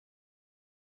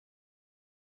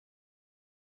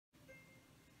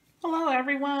Hello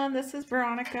everyone, this is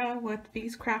Veronica with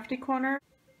V's Crafty Corner.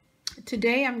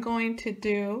 Today I'm going to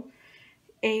do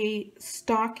a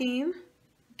stocking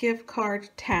gift card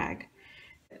tag.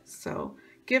 So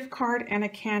gift card and a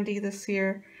candy this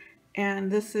year, and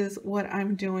this is what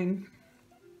I'm doing.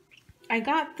 I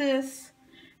got this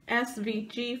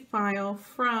SVG file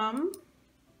from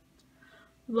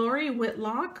Lori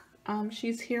Whitlock.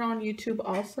 She's here on YouTube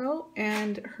also,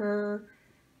 and her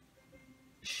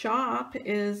shop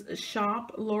is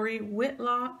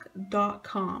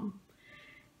shoploriwhitlock.com.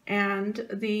 And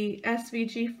the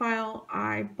SVG file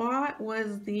I bought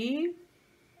was the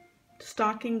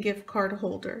stocking gift card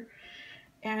holder.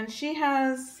 And she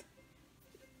has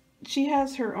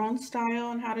her own style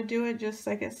on how to do it, just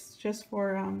I guess just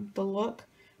for the look.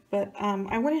 But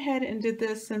I went ahead and did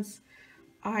this since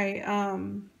I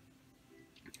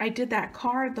did that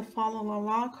card, the Fa La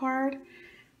La card.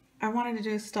 I wanted to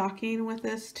do a stocking with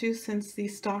this too, since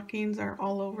these stockings are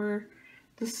all over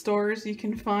the stores. You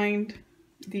can find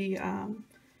the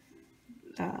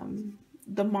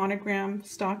monogram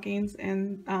stockings,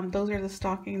 and those are the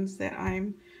stockings that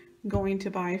I'm going to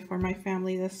buy for my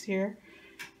family this year.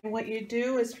 And what you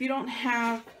do is, if you don't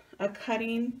have a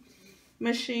cutting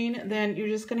machine, then you're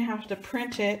just going to have to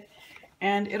print it,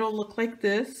 and it'll look like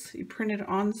this. You print it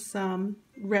on some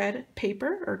red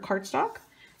paper or cardstock.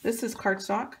 This is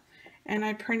cardstock, and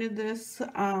I printed this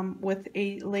with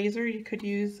a laser. You could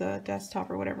use a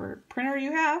desktop or whatever printer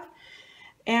you have,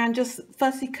 and just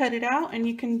fussy cut it out, and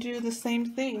you can do the same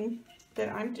thing that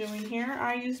I'm doing here.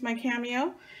 I use my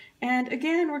Cameo, and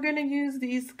again, we're going to use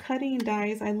these cutting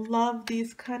dies. I love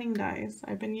these cutting dies.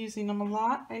 I've been using them a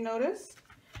lot, I noticed.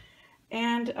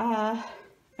 And I'm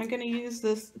going to use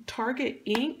this Target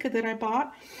ink that I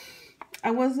bought. I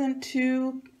wasn't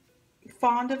too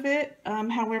fond of it.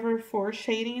 However, for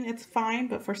shading it's fine,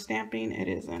 but for stamping it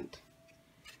isn't.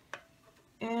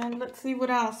 And let's see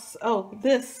what else. Oh,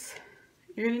 this.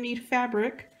 You're going to need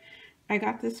fabric. I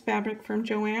got this fabric from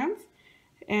Joann,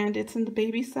 and it's in the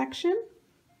baby section.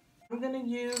 I'm going to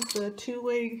use the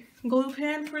two-way glue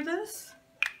pen for this.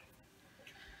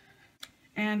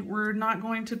 And we're not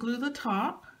going to glue the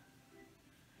top.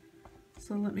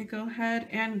 So let me go ahead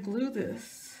and glue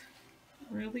this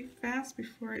really fast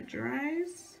before it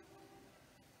dries.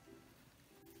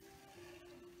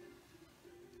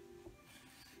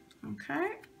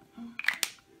 Okay.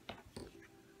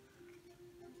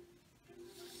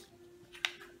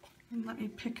 And let me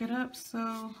pick it up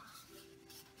so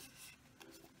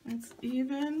it's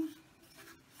even.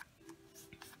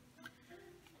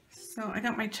 So I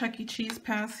got my Chuck E. Cheese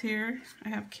pass here. I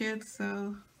have kids,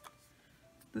 so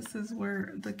this is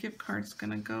where the gift card's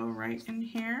gonna go, right in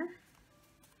here.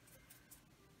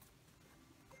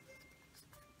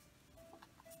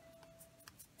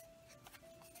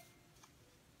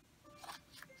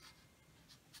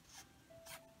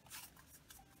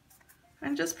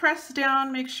 And just press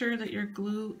down, make sure that your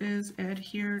glue is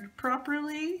adhered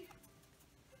properly.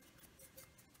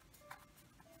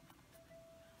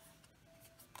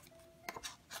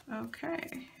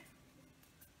 Okay.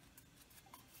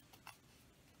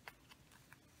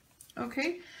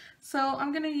 Okay, so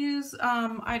I'm gonna use,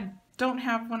 I don't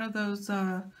have one of those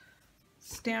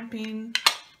stamping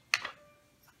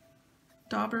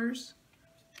daubers,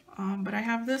 but I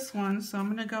have this one, so I'm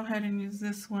gonna go ahead and use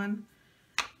this one.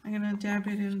 I'm gonna dab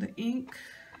it in the ink.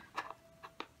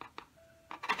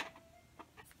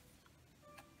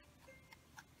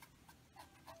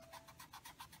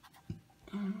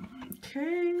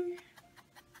 Okay.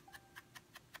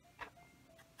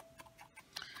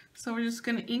 So we're just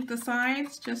gonna ink the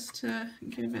sides just to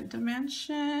give it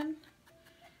dimension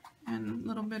and a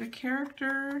little bit of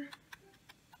character.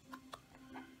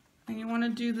 And you want to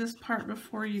do this part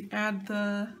before you add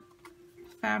the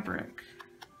fabric.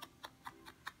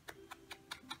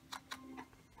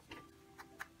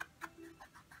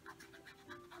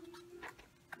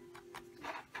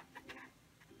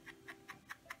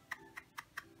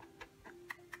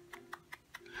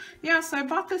 Yeah, so I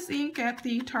bought this ink at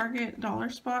the Target dollar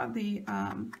spot, the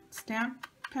stamp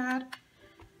pad,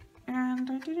 and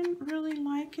I didn't really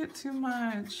like it too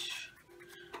much.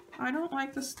 I don't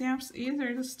like the stamps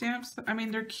either. The stamps, I mean,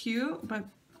 they're cute, but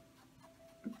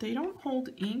they don't hold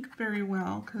ink very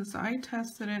well, because I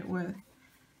tested it with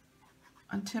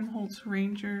a Tim Holtz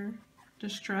Ranger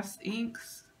Distress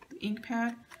Inks, the ink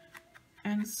pad,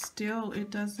 and still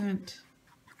it doesn't.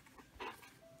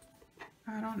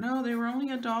 I don't know, they were only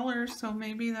 $1, so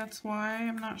maybe that's why,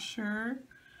 I'm not sure.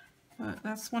 But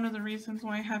that's one of the reasons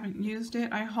why I haven't used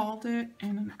it. I hauled it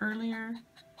in an earlier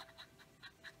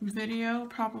video,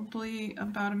 probably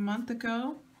about a month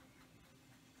ago.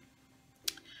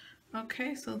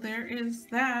 Okay, so there is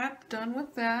that, done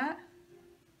with that.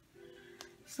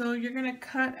 So you're going to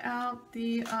cut out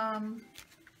the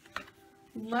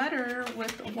letter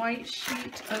with a white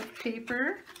sheet of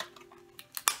paper.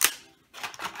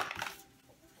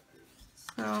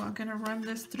 So I'm going to run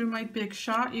this through my Big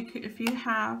Shot. You could, if you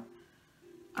have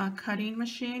a cutting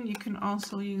machine, you can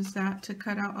also use that to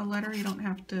cut out a letter. You don't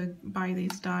have to buy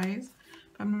these dies.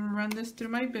 I'm going to run this through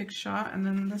my Big Shot, and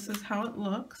then this is how it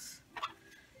looks.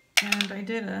 And I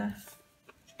did a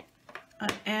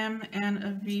M and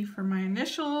a V for my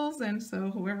initials, and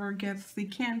so whoever gets the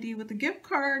candy with the gift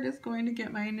card is going to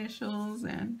get my initials,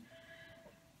 and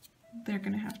they're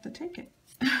going to have to take it.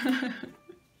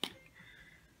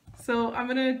 So I'm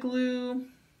going to glue,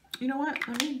 you know what,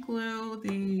 let me glue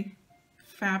the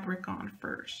fabric on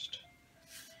first.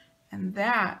 And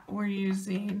that we're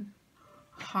using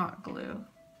hot glue.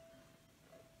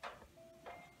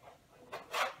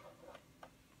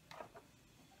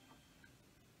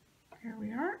 Here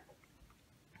we are.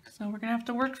 So we're going to have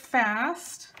to work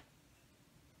fast.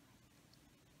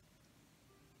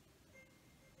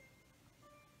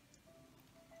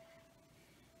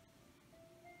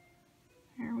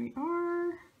 Here we are.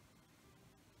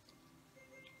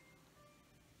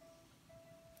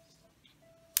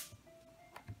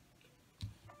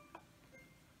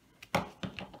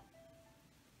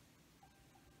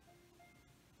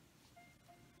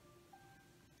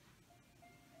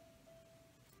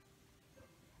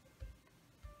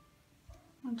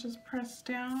 I'll just press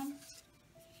down.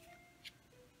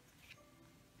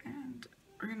 And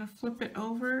we're going to flip it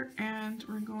over and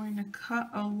we're going to cut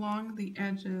along the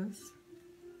edges.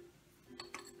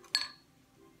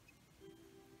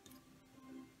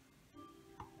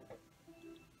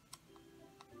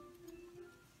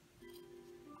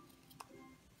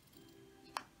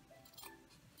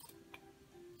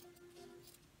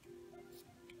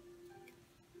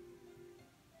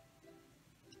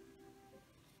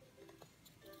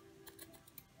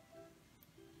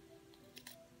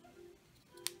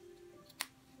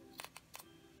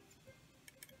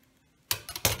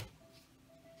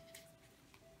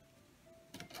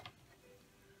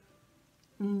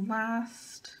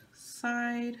 Last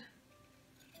side.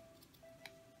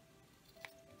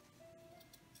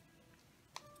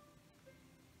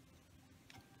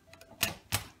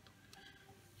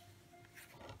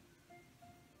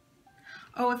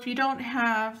 Oh, if you don't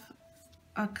have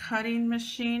a cutting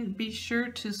machine, be sure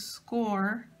to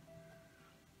score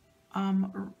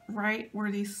right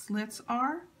where these slits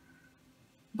are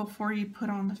before you put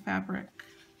on the fabric.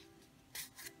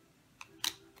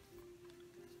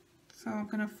 So I'm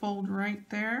going to fold right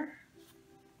there.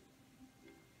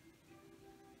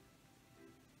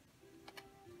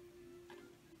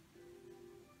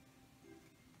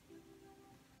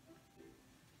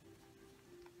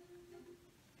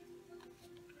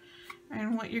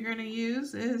 And what you're going to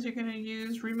use is you're going to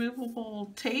use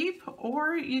removable tape,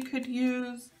 or you could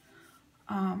use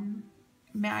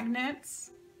magnets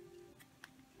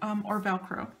or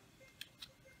Velcro.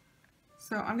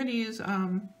 So I'm going to use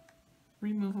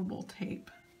removable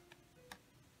tape.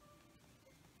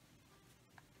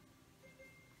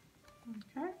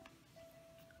 Okay,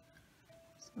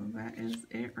 so that is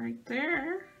it right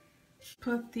there.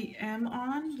 Put the M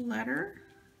on, letter.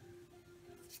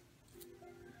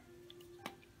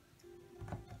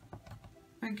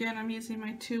 Again, I'm using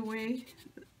my two-way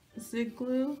zig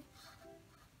glue.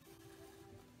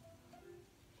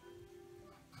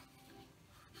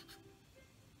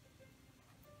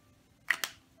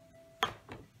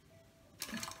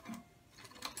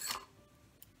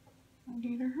 I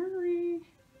need to hurry.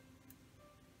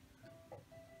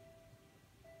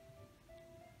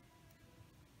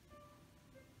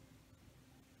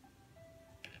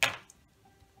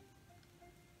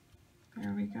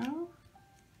 There we go.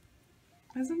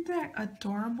 Isn't that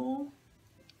adorable?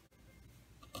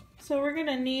 So we're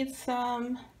gonna need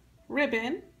some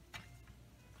ribbon,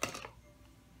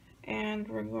 and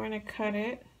we're going to cut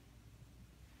it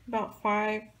about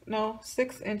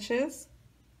 6 inches.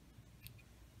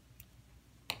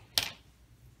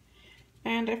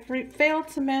 And I failed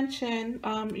to mention,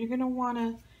 you're gonna want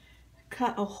to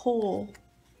cut a hole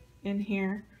in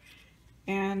here,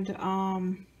 and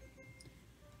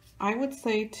I would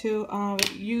say to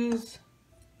use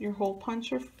your hole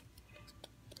puncher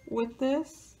with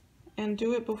this and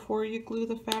do it before you glue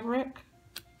the fabric.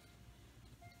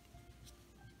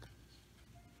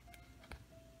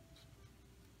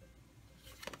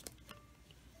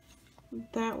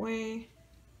 That way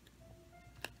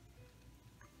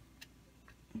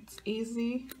it's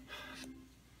easy.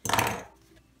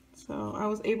 So I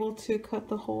was able to cut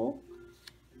the hole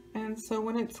And so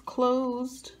when it's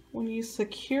closed, when you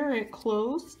secure it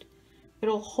closed,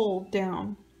 it'll hold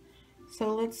down.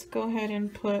 So let's go ahead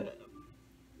and put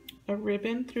a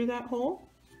ribbon through that hole.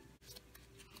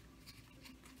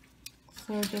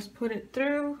 So just put it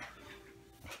through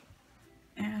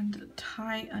and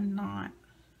tie a knot.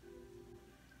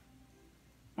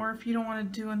 Or if you don't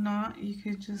want to do a knot, you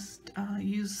could just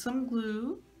use some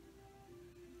glue.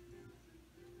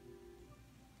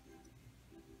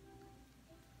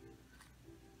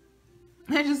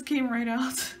 It just came right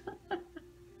out.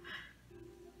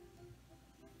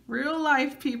 Real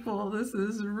life, people. This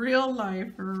is real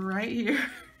life right here.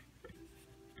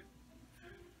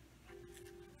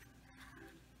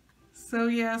 So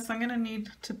yes, I'm gonna need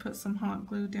to put some hot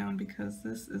glue down because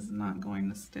this is not going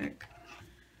to stick.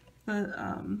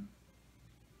 The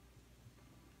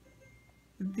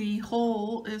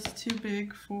hole is too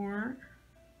big for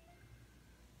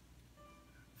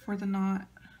the knot.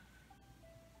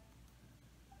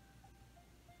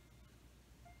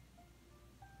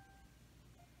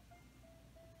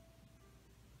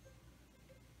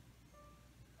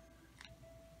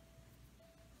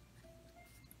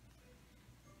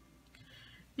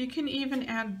 You can even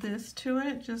add this to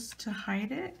it just to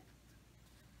hide it,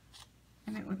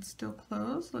 and it would still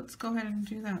close. Let's go ahead and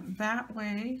do that. That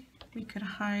way we could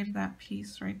hide that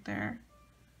piece right there.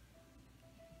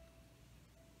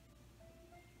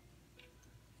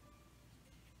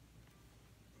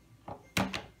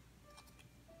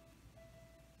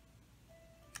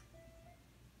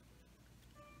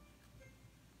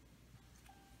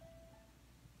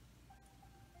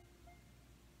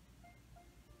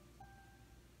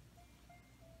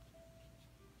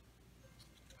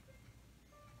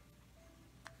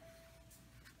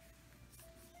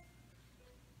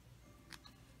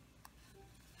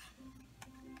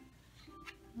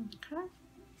 Okay,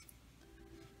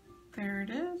 there it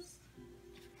is.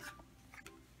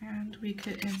 And we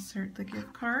could insert the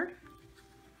gift card,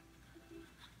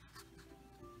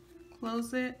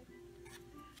 close it,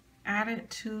 add it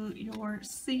to your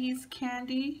C's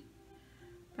candy.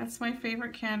 That's my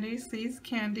favorite candy, C's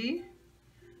candy,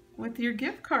 with your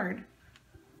gift card.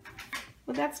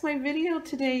 Well, that's my video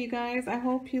today, you guys. I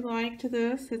hope you liked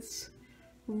this. It's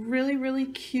really, really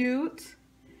cute,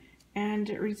 and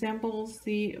it resembles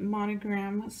the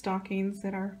monogram stockings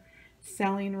that are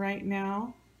selling right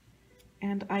now,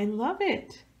 and I love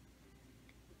it.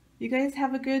 You guys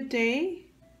have a good day,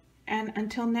 and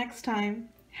until next time,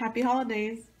 happy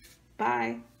holidays.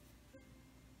 Bye.